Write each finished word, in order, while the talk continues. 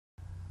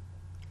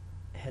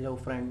Hello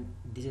friend,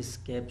 this is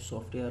scaps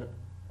software,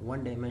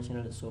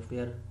 one-dimensional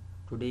software.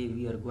 Today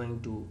we are going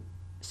to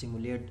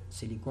simulate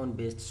silicon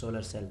based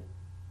solar cell.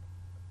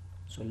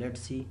 So let's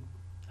see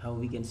how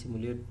we can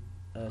simulate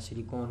a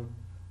silicon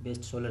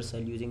based solar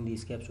cell using the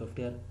scaps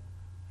software.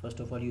 First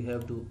of all, you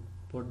have to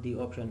put the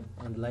option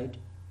on the light.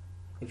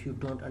 If you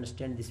don't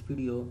understand this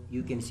video,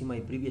 you can see my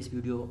previous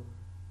video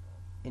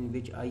in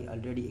which I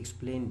already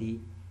explained the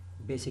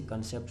basic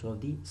concepts of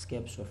the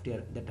scaps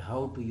software, that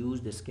how to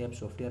use the scaps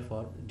software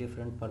for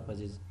different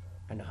purposes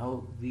and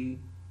how we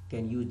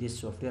can use this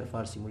software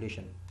for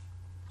simulation.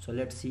 So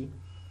let's see.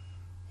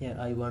 Here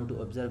I want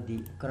to observe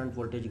the current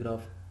voltage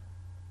graph.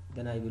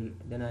 Then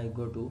I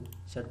go to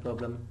set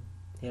problem.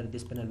 Here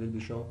this panel will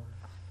be shown.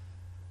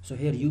 So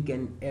here you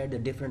can add a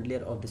different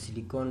layer of the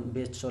silicon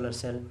based solar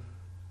cell.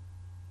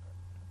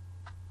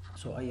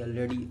 So I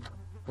already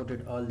put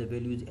it all the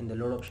values in the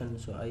load option,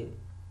 so I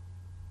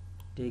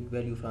take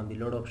value from the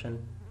load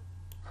option.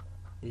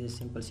 This is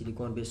simple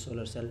silicon based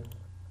solar cell.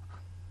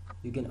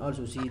 You can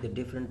also see the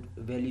different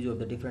values of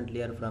the different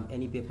layer from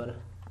any paper.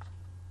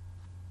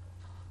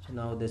 So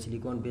now the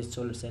silicon based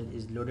solar cell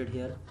is loaded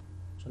here.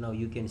 So now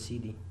you can see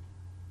the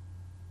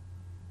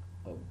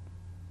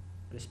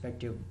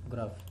respective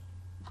graph.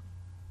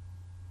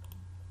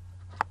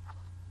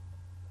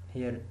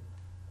 Here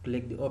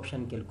click the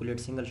option calculate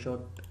single shot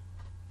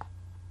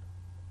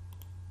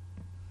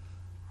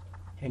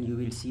and you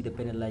will see the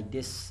panel like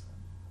this.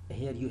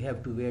 Here you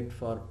have to wait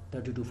for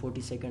 30 to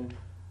 40 seconds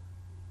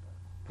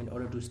in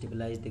order to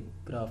stabilize the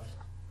graph.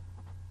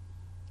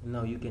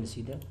 Now you can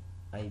see the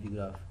IV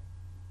graph.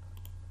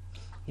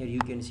 Here you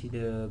can see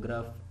the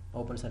graph,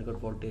 open circuit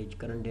voltage,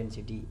 current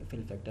density,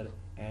 fill factor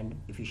and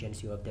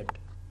efficiency of that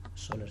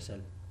solar cell.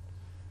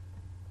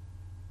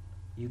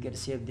 You can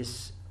save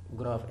this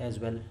graph as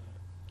well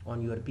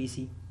on your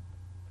PC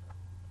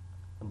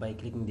by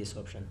clicking this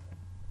option.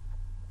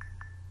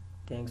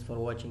 Thanks for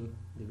watching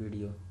the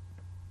video.